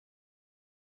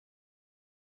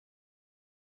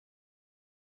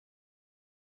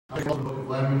The book of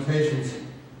Lamentations,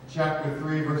 chapter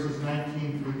 3, verses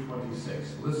 19 through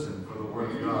 26. Listen for the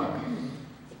word of God.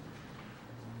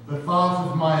 The thought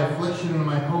of my affliction and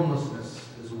my homelessness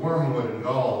is wormwood and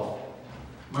gall.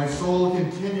 My soul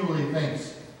continually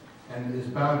thinks and is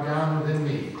bowed down within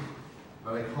me.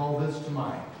 But I call this to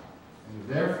mind, and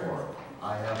therefore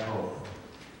I have hope.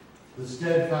 The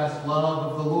steadfast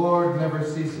love of the Lord never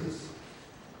ceases.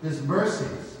 His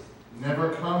mercies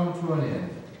never come to an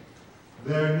end.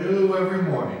 They're new every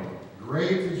morning.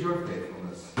 Great is your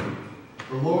faithfulness.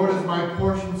 The Lord is my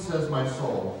portion, says my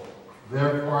soul.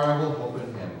 Therefore I will hope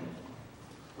in him.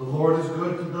 The Lord is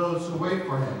good to those who wait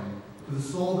for him, to the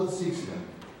soul that seeks him.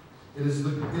 It is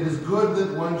good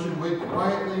that one should wait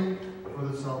quietly for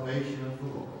the salvation of the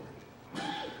Lord.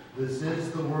 This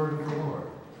is the word of the Lord.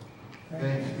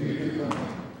 Thanks be to God.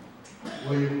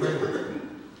 Will you pray with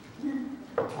me?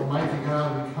 Almighty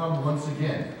God, we come once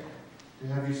again to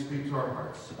have you speak to our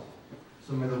hearts.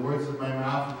 So may the words of my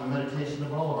mouth and the meditation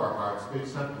of all of our hearts be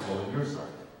acceptable in your sight.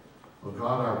 O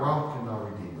God, our rock and our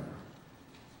redeemer.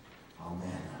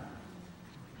 Amen.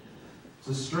 It's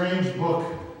a strange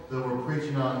book that we're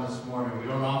preaching on this morning. We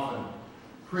don't often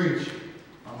preach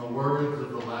on the words of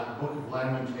the book of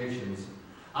Lamentations.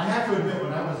 I have to admit,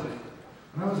 when I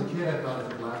was a kid, I thought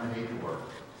it was laminator.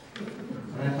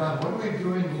 And I thought, what are we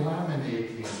doing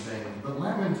laminating things? But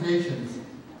Lamentations,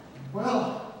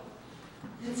 well,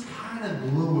 it's kind of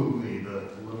gloomy, the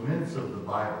laments of the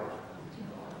Bible.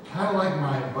 Kind of like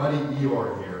my buddy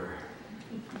Eeyore here.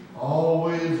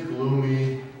 Always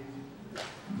gloomy.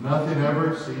 Nothing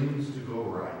ever seems to go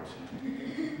right.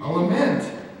 A lament,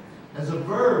 as a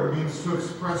verb, means to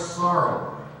express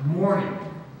sorrow, mourning,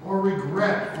 or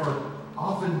regret for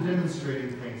often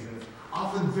demonstrating things, and it's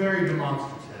often very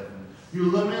demonstrative. You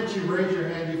lament, you raise your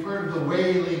hand. You've heard of the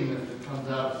wailing that comes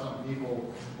out of some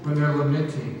people when they're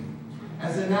lamenting.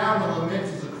 As a noun, a lament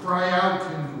is a cry out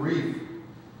in grief.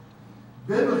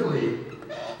 Biblically,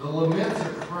 the laments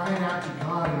are crying out to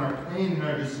God in our pain and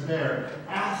our despair,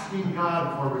 asking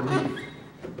God for relief.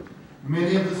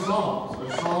 Many of the Psalms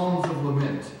are psalms of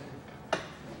lament.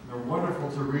 They're wonderful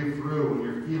to read through when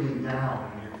you're feeling down,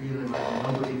 when you're feeling like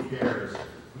nobody cares,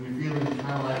 when you're feeling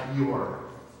kind of like you are.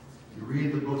 You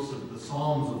read the books of the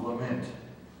Psalms of lament.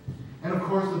 And of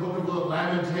course, the book of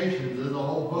Lamentations is a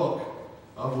whole book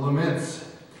of laments.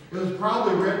 It was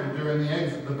probably written during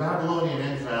the Babylonian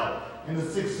exile in the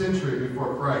 6th century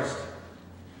before Christ.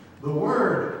 The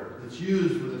word that's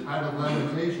used for the title of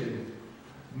Lamentation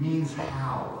means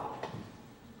how.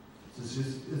 It's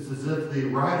as if the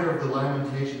writer of the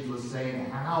Lamentations was saying,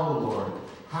 how, Lord?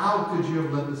 How could you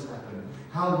have let this happen?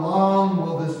 How long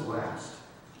will this last?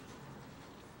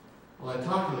 Well, I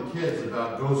talked to the kids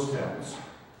about ghost towns.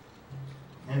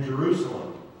 And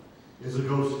Jerusalem is a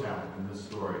ghost town in this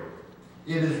story.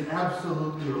 It is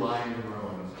absolutely lying in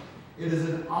ruins. It is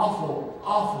an awful,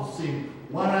 awful scene.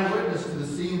 One eyewitness to the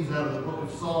scenes out of the book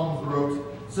of Psalms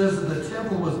wrote, says that the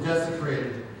temple was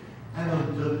desecrated,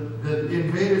 and the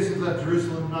invaders had left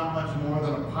Jerusalem not much more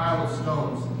than a pile of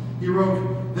stones. He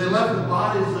wrote, they left the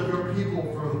bodies of your people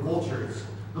for the vultures,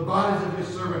 the bodies of your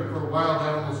servant for wild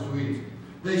animals to eat.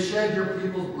 They shed your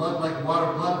people's blood like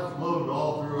water. Blood flowed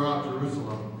all throughout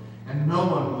Jerusalem, and no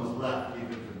one was left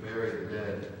even to bury the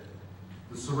dead.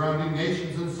 The surrounding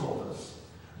nations insult us.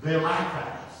 They laugh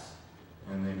at us,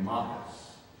 and they mock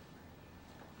us.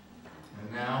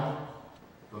 And now,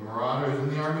 the marauders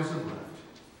and the armies have left.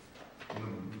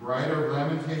 And the writer of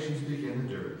Lamentations begin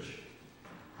the dirge.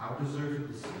 How deserted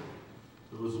the city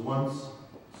that was once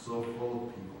so full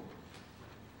of people.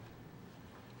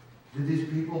 Did these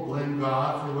people blame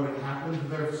God for what had happened to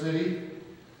their city?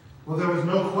 Well, there was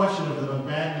no question of them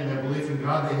abandoning their belief in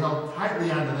God. They held tightly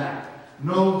onto that.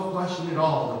 No question at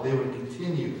all that they would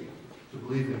continue to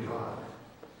believe in God.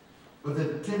 But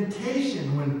the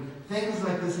temptation when things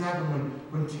like this happen,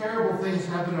 when terrible things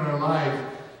happen in our lives,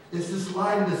 is to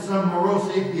slide into some morose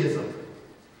atheism.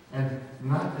 And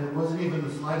it wasn't even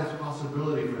the slightest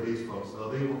possibility for these folks, though.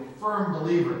 They were firm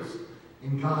believers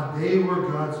in God. They were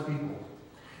God's people.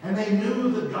 And they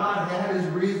knew that God had his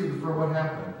reason for what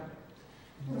happened.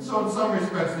 And so in some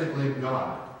respects they blamed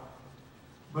God.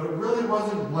 But it really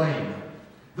wasn't blame.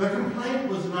 Their complaint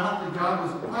was not that God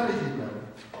was punishing them.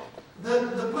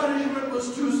 The punishment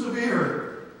was too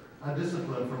severe, a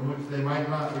discipline from which they might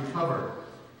not recover.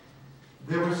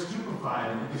 They were stupefied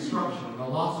in the disruption and the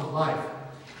loss of life.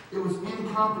 It was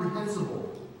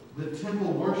incomprehensible that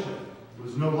temple worship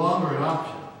was no longer an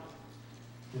option.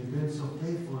 They'd been so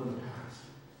faithful in the past.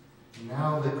 And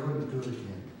now they couldn't do it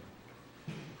again.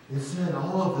 They said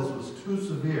all of this was too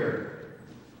severe,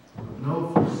 with no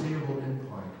foreseeable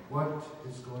endpoint. What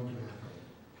is going to happen?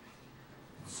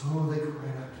 So they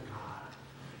cried out to God.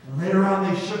 And later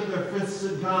on they shook their fists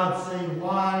at God, saying,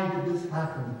 why did this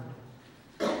happen?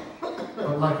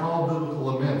 But like all biblical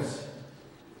laments,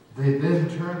 they then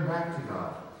turned back to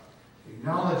God,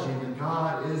 acknowledging that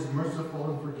God is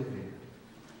merciful and forgiving.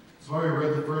 That's why we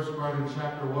read the first part in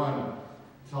chapter 1,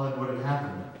 telling what had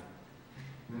happened.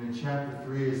 And in chapter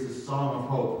 3 is the song of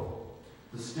hope.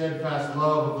 The steadfast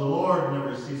love of the Lord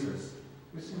never ceases.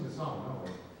 We sing the song, don't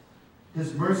we?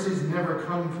 His mercies never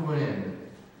come to an end.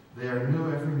 They are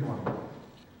new every morning.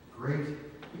 Great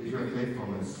is your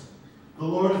faithfulness. The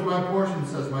Lord is my portion,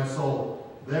 says my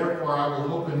soul. Therefore I will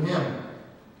hope in him.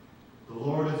 The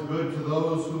Lord is good to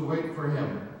those who wait for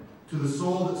him, to the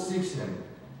soul that seeks him.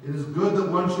 It is good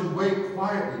that one should wait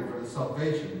quietly for the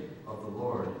salvation of the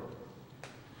Lord.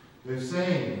 They're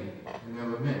saying in their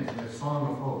lament, in their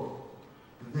song of hope,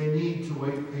 that they need to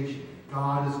wait patiently.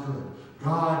 God is good.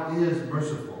 God is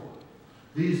merciful.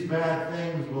 These bad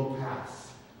things will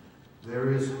pass.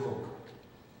 There is hope.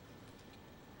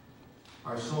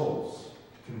 Our souls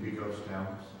can be ghost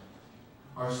towns.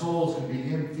 Our souls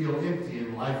can feel empty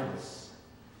and lifeless.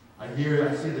 I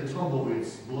see the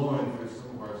tumbleweeds blowing through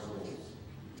some of our souls.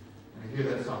 And I hear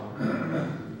that song.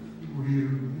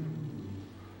 In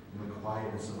the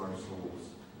quietness of our souls.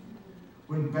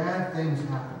 When bad things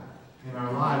happen in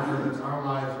our lives, whether it's our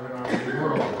lives or in our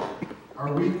world,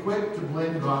 are we quick to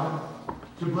blame God?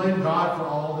 To blame God for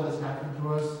all that has happened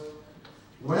to us?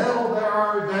 Well, there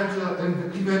are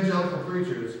evangelical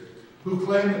preachers who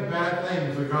claim that bad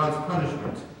things are God's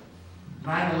punishment.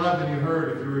 9/11, you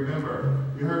heard, if you remember,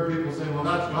 you heard people say, well,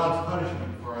 that's God's punishment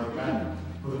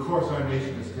for the course our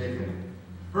nation has taken.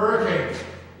 Hurricanes,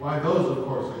 why, those, of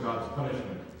course, are God's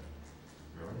punishment.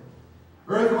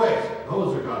 Really? Earthquakes,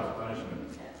 those are God's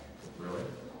punishment. Really?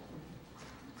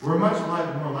 We're much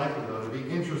more likely, though, to be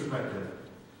introspective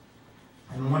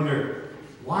and wonder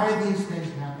why these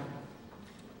things happen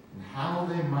and how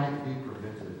they might be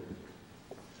prevented.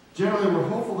 Generally, we're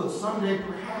hopeful that someday,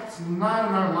 perhaps not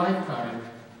in our lifetime,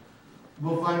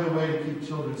 we'll find a way to keep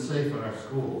children safe in our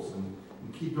schools and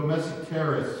keep domestic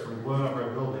terrorists from blowing up our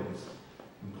buildings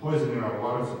and poisoning our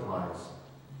water supplies.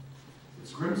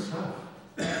 It's grim stuff.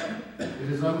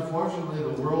 It is unfortunately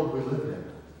the world we live in.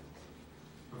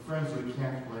 But friends, we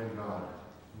can't blame God.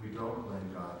 We don't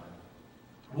blame God.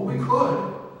 Well, we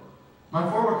could. My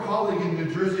former colleague in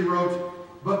New Jersey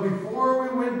wrote, but before we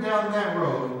went down that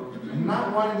road, and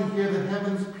not wanting to hear the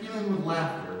heavens pealing with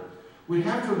laughter, we'd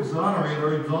have to exonerate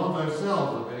or absolve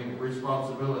ourselves of any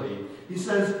responsibility. He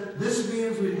says, this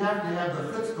means we'd have to have the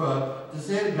chutzpah to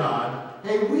say to God,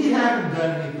 hey, we haven't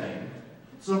done anything,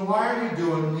 so why are you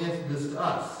doing this to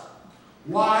us?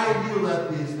 Why do you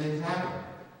let these things happen?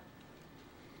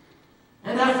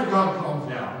 And after God calms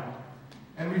down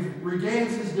and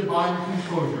regains his divine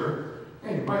composure,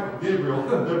 hey, Michael, Gabriel,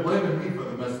 they're blaming me for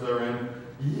the mess they're in.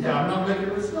 Yeah, I'm not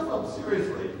making this stuff up,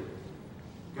 seriously.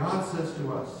 God says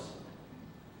to us,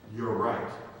 you're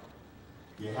right.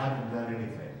 You haven't done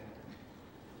anything.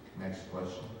 Next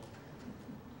question.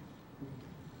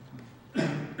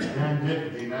 Dan Dick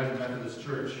of the United Methodist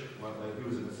Church, he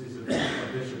was an assistant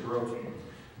bishop, wrote,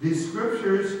 these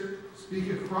scriptures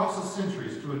speak across the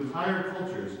centuries to entire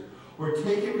cultures where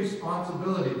taking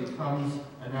responsibility becomes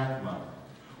anathema,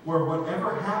 where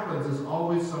whatever happens is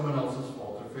always someone else's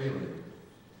fault or failing.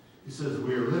 He says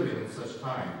we are living in such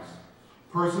times.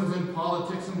 Persons in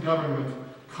politics and government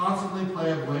constantly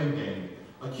play a blame game,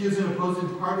 accusing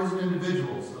opposing partisan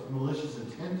individuals of malicious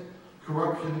intent,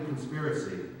 corruption, and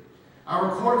conspiracy.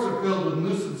 Our courts are filled with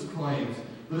nuisance claims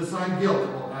that assign guilt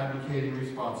while advocating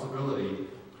responsibility.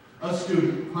 A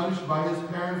student punished by his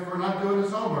parents for not doing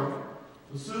his homework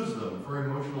sues them for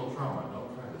emotional trauma.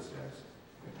 Don't try this, guys.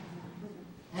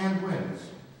 And wins.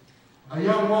 A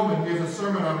young woman gives a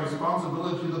sermon on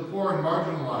responsibility to the poor and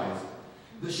marginalized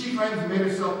that she claims made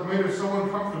her so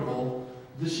uncomfortable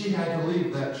that she had to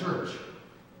leave that church.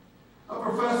 A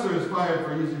professor is fired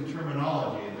for using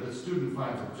terminology that a student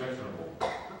finds objectionable.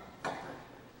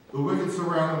 The wicked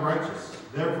surround the righteous.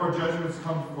 Therefore judgments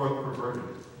come forth perverted.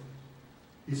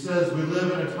 He says we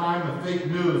live in a time of fake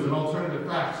news and alternative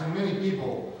facts, and many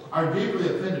people are deeply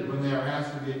offended when they are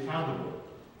asked to be accountable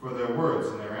for their words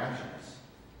and their actions.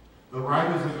 The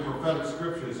writers of the prophetic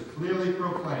scriptures clearly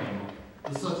proclaim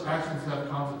that such actions have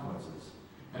consequences.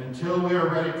 And until we are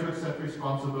ready to accept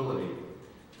responsibility,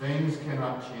 things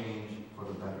cannot change for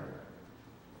the better.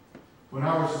 When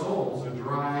our souls are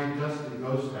dry, dusty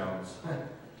ghost towns,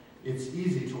 it's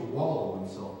easy to wallow in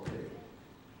self-pity,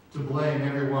 to blame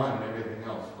everyone and everything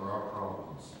else for our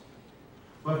problems.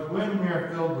 But when we are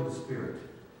filled with the Spirit,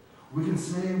 we can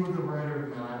say with the writer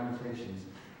of Lamentations,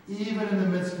 Even in the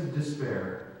midst of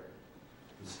despair,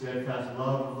 the steadfast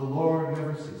love of the Lord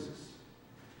never ceases.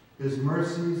 His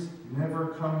mercies never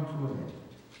come to an end.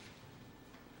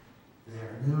 They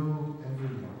are new every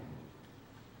morning.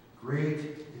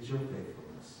 Great is your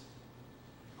faithfulness.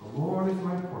 The Lord is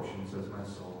my portion, says my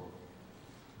soul.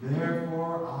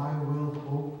 Therefore I will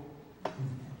hope in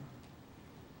him.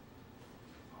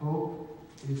 Hope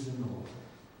is in the Lord.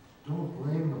 Don't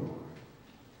blame the Lord,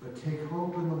 but take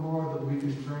hope in the Lord that we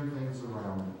can turn things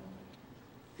around.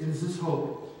 It is this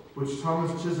hope which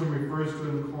Thomas Chisholm refers to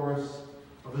in the chorus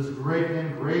of this great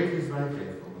hymn, Great is thy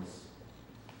faithfulness.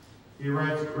 He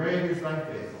writes, Great is thy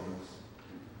faithfulness.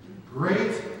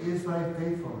 Great is thy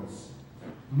faithfulness.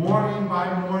 Morning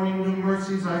by morning new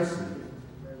mercies I see.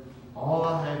 All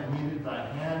I have needed thy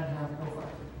hand hath provided.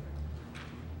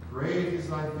 Great is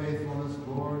thy faithfulness,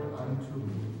 Lord, unto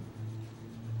me.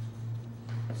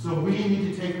 So we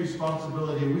need to take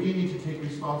responsibility. We need to take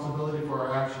responsibility for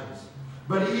our actions.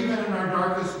 But even in our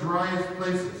darkest, driest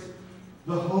places,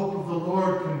 the hope of the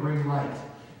Lord can bring light.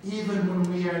 Even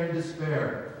when we are in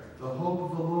despair, the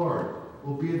hope of the Lord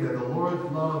will be there. The Lord's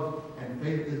love and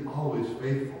faith is always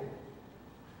faithful.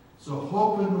 So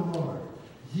hope in the Lord.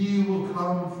 He will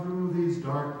come through these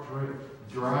dark,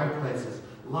 dry places.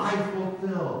 Life will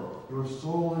fill your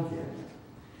soul again.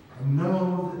 And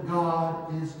know that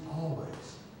God is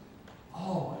always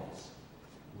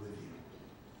with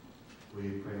you. Will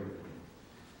you pray with me?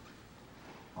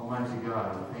 Almighty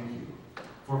God, we thank you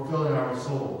for filling our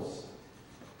souls.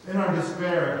 In our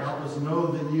despair, help us know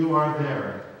that you are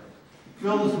there.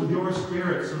 Fill us with your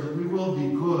Spirit so that we will be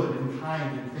good and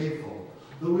kind and faithful,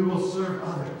 that we will serve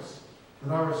others,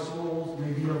 that our souls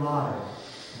may be alive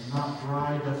and not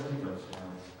dry, dusty ghost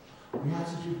towns. We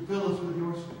ask that you fill us with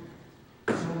your Spirit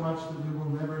so much that we will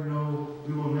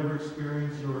never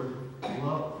experience your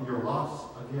love, your loss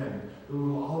again, but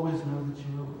we will always know that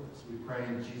you are with us. We pray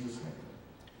in Jesus' name.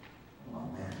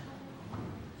 Amen.